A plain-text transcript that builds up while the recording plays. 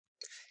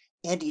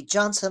Andy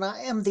Johnson.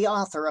 I am the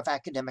author of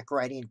Academic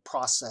Writing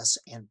Process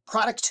and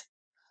Product.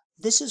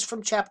 This is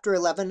from Chapter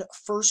 11,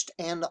 First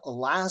and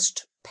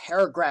Last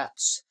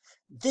Paragraphs.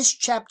 This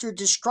chapter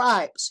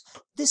describes,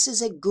 this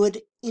is a good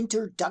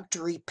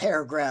introductory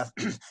paragraph.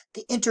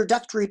 The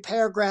introductory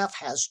paragraph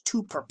has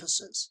two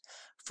purposes.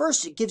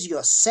 First, it gives you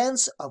a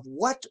sense of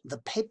what the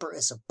paper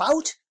is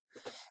about,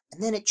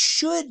 and then it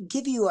should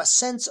give you a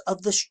sense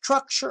of the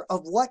structure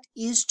of what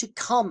is to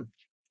come.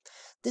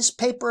 This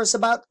paper is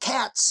about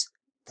cats.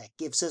 That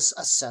gives us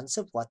a sense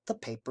of what the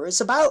paper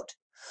is about.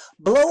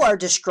 Below are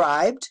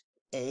described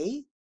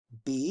A,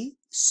 B,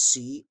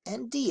 C,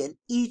 and D, and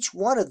each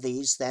one of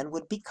these then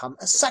would become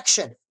a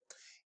section.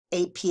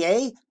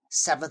 APA,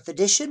 7th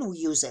edition, we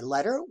use a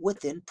letter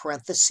within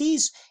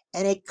parentheses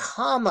and a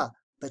comma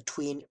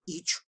between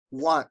each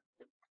one.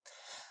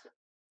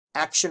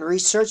 Action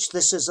research,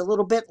 this is a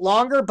little bit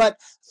longer, but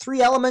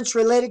 3 elements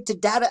related to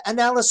data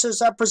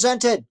analysis are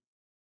presented.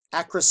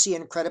 Accuracy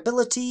and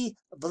credibility.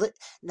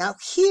 Now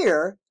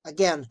here,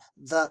 again,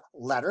 the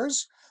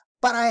letters,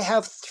 but I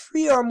have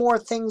 3 or more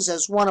things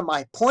as one of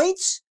my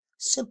points.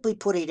 Simply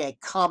putting a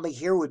comma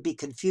here would be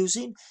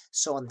confusing,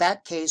 so in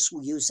that case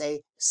we use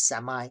a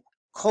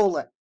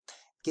semicolon.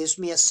 Gives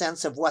me a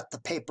sense of what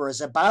the paper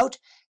is about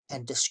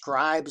and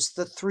describes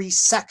the 3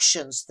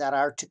 sections that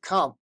are to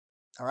come.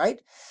 All right?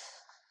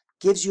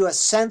 Gives you a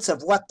sense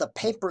of what the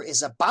paper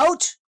is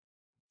about,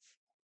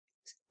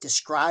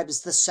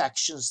 describes the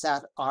sections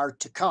that are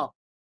to come.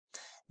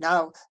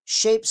 Now,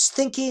 shapes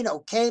thinking,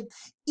 okay,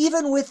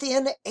 even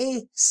within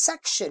a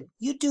section,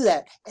 you do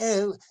that.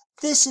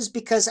 This is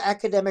because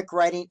academic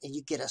writing, and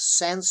you get a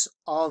sense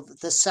of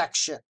the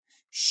section.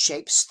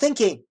 Shapes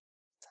thinking.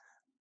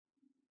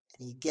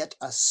 And you get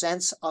a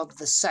sense of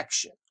the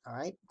section, all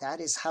right? That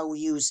is how we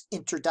use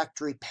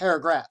introductory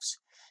paragraphs.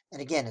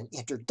 And again, an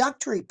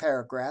introductory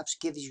paragraphs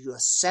gives you a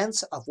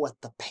sense of what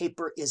the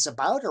paper is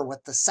about or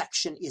what the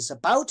section is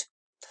about.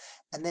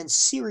 And then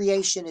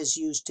seriation is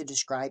used to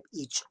describe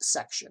each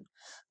section.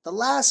 The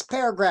last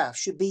paragraph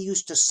should be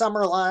used to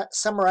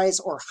summarize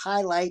or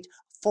highlight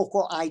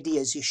focal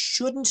ideas. You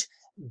shouldn't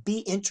be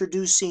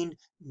introducing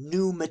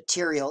new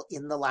material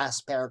in the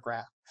last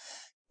paragraph.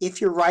 If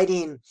you're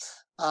writing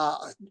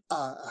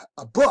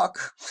a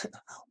book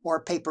or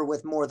a paper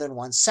with more than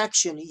one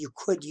section, you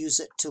could use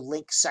it to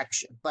link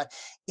section. But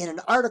in an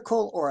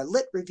article or a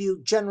lit review,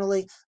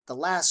 generally, the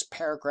last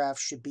paragraph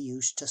should be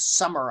used to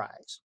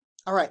summarize.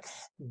 All right,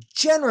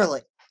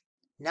 generally,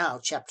 now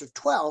chapter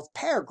 12,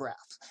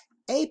 paragraph.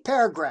 A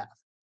paragraph,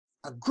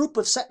 a group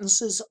of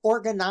sentences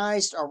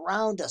organized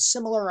around a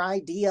similar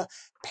idea.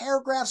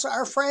 Paragraphs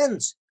are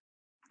friends.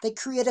 They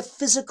create a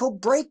physical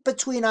break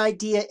between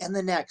idea and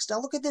the next.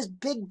 Now look at this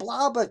big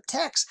blob of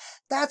text.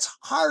 That's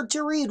hard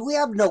to read. We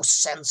have no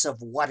sense of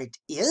what it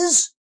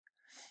is.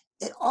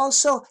 It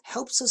also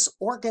helps us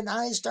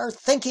organize our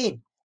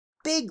thinking.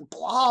 Big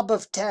blob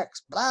of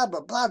text, blah,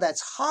 blah, blah. That's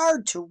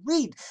hard to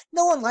read.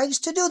 No one likes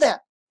to do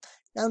that.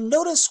 Now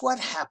notice what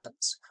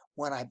happens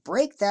when I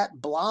break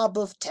that blob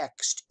of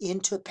text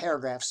into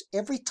paragraphs.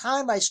 Every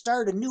time I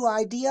start a new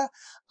idea,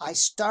 I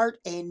start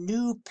a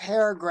new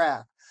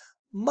paragraph.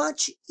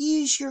 Much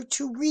easier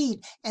to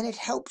read, and it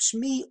helps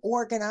me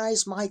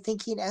organize my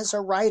thinking as a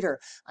writer.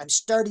 I'm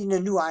starting a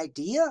new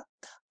idea,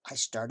 I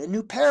start a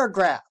new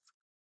paragraph.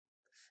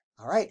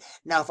 All right,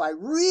 now if I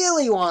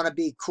really want to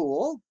be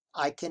cool,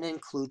 I can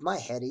include my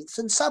headings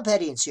and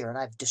subheadings here, and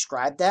I've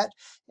described that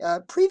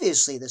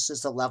previously. This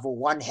is the level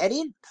 1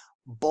 heading,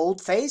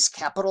 boldface,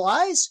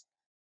 capitalize,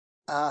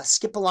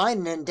 skip a line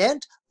and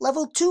indent.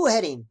 Level 2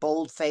 heading,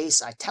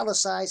 boldface,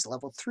 italicize.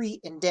 Level 3,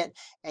 indent,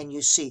 and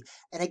you see.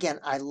 And again,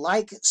 I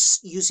like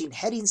using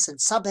headings and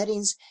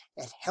subheadings.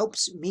 It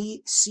helps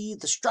me see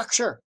the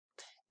structure.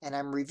 And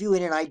I'm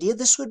reviewing an idea.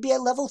 This would be a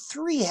level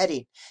 3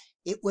 heading.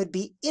 It would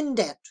be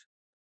indent,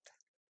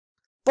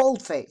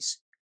 boldface,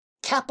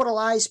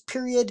 capitalize,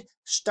 period,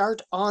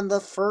 start on the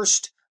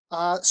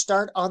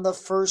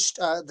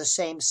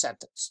same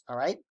sentence. All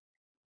right?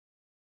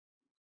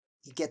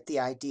 You get the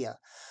idea.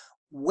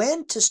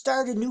 When to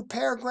start a new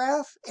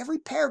paragraph? Every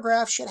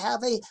paragraph should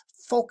have a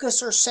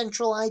focus or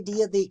central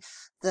idea.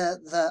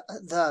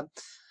 The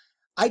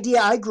idea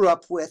I grew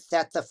up with,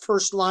 that the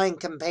first line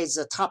conveys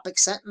a topic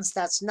sentence,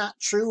 that's not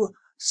true.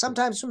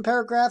 Sometimes in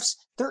paragraphs,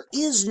 there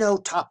is no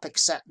topic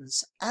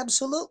sentence.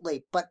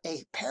 Absolutely. But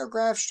a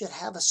paragraph should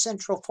have a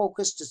central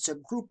focus. It's a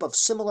group of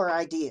similar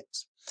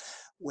ideas.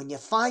 When you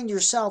find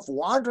yourself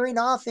wandering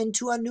off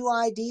into a new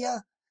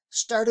idea,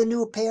 start a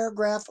new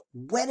paragraph.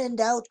 When in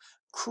doubt,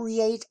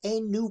 create a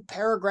new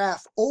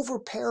paragraph.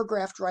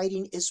 Over-paragraphed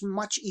writing is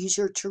much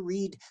easier to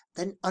read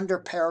than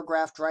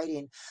under-paragraphed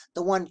writing.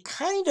 The one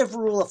kind of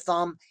rule of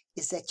thumb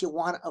is that you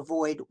want to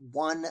avoid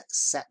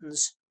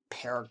one-sentence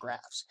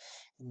paragraphs.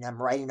 And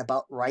I'm writing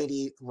about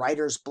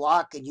writer's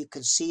block, and you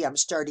can see I'm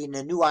starting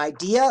a new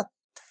idea,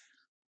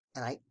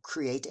 and I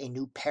create a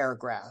new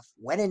paragraph.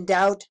 When in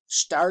doubt,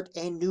 start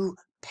a new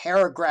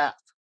paragraph.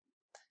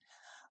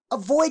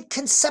 Avoid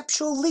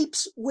conceptual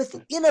leaps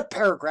within a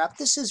paragraph.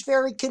 This is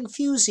very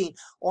confusing,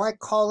 or I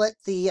call it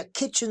the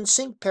kitchen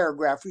sink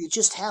paragraph, where you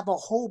just have a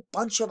whole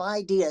bunch of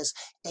ideas.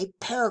 A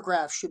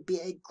paragraph should be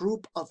a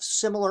group of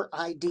similar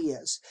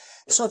ideas.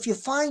 So if you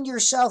find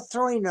yourself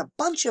throwing a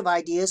bunch of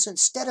ideas,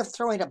 instead of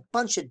throwing a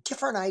bunch of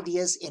different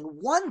ideas in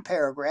one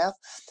paragraph,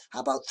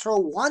 how about throw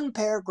one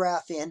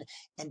paragraph in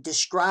and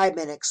describe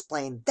and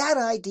explain that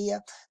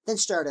idea, then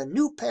start a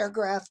new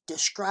paragraph,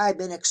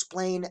 describe and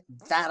explain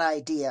that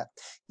idea.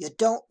 You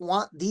don't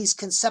want these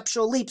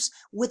conceptual leaps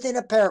within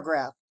a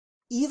paragraph.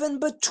 Even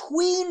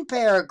between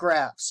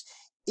paragraphs,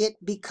 it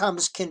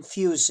becomes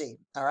confusing,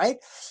 all right?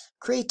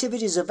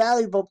 Creativity is a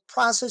valuable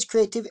process.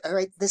 Creativity, all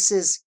right, this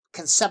is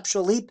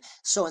conceptual leap.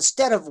 So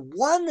instead of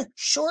one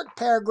short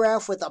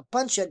paragraph with a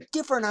bunch of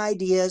different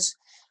ideas,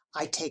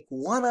 I take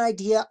one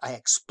idea, I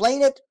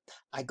explain it,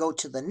 I go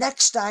to the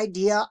next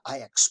idea, I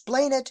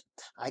explain it,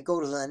 I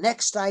go to the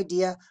next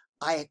idea,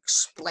 I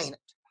explain it.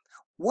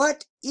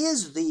 What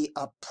is the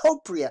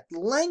appropriate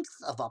length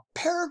of a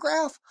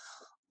paragraph?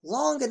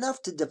 Long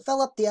enough to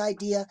develop the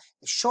idea,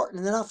 short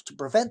enough to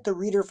prevent the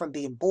reader from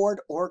being bored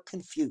or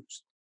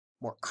confused.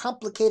 More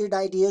complicated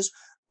ideas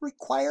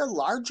require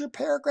larger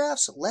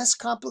paragraphs, less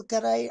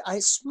complicated,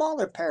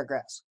 smaller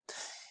paragraphs.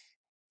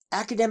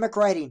 Academic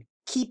writing,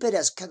 keep it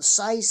as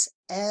concise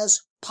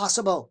as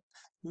possible.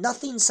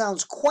 Nothing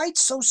sounds quite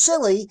so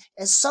silly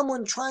as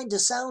someone trying to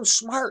sound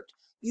smart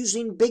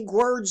using big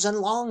words and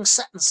long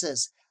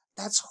sentences.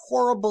 That's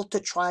horrible to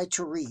try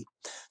to read.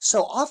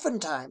 So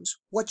oftentimes,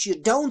 what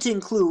you don't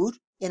include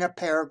in a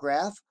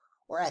paragraph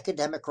or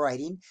academic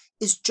writing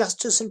is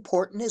just as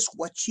important as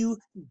what you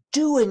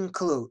do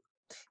include.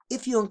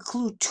 If you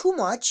include too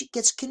much, it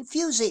gets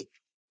confusing.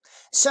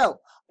 So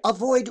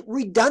avoid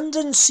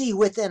redundancy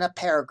within a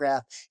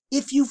paragraph.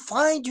 If you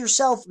find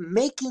yourself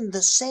making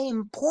the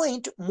same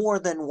point more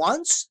than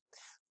once,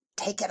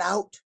 take it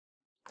out.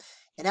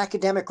 In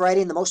academic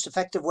writing, the most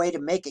effective way to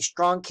make a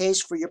strong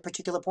case for your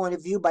particular point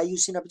of view by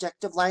using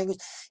objective language,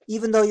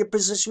 even though you're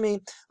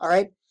positioning, all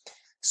right?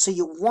 So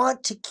you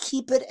want to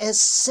keep it as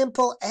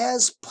simple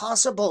as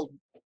possible.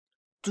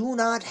 Do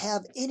not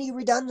have any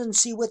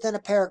redundancy within a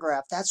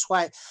paragraph. That's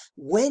why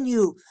when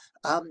you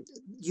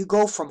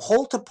go from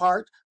whole to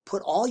part,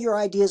 put all your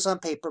ideas on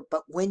paper,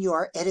 but when you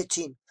are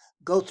editing,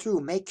 go through,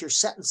 make your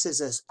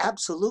sentences as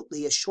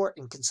absolutely as short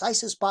and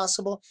concise as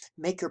possible.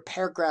 Make your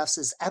paragraphs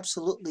as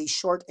absolutely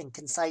short and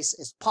concise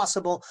as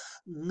possible.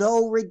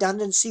 No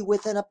redundancy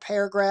within a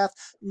paragraph.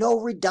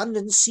 No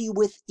redundancy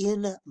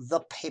within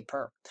the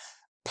paper.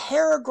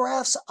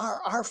 Paragraphs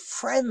are our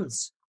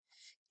friends.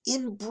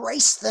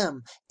 Embrace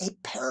them. A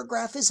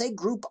paragraph is a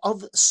group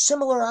of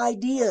similar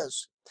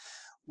ideas.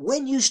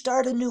 When you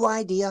start a new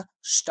idea,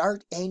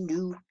 start a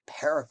new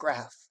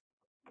paragraph.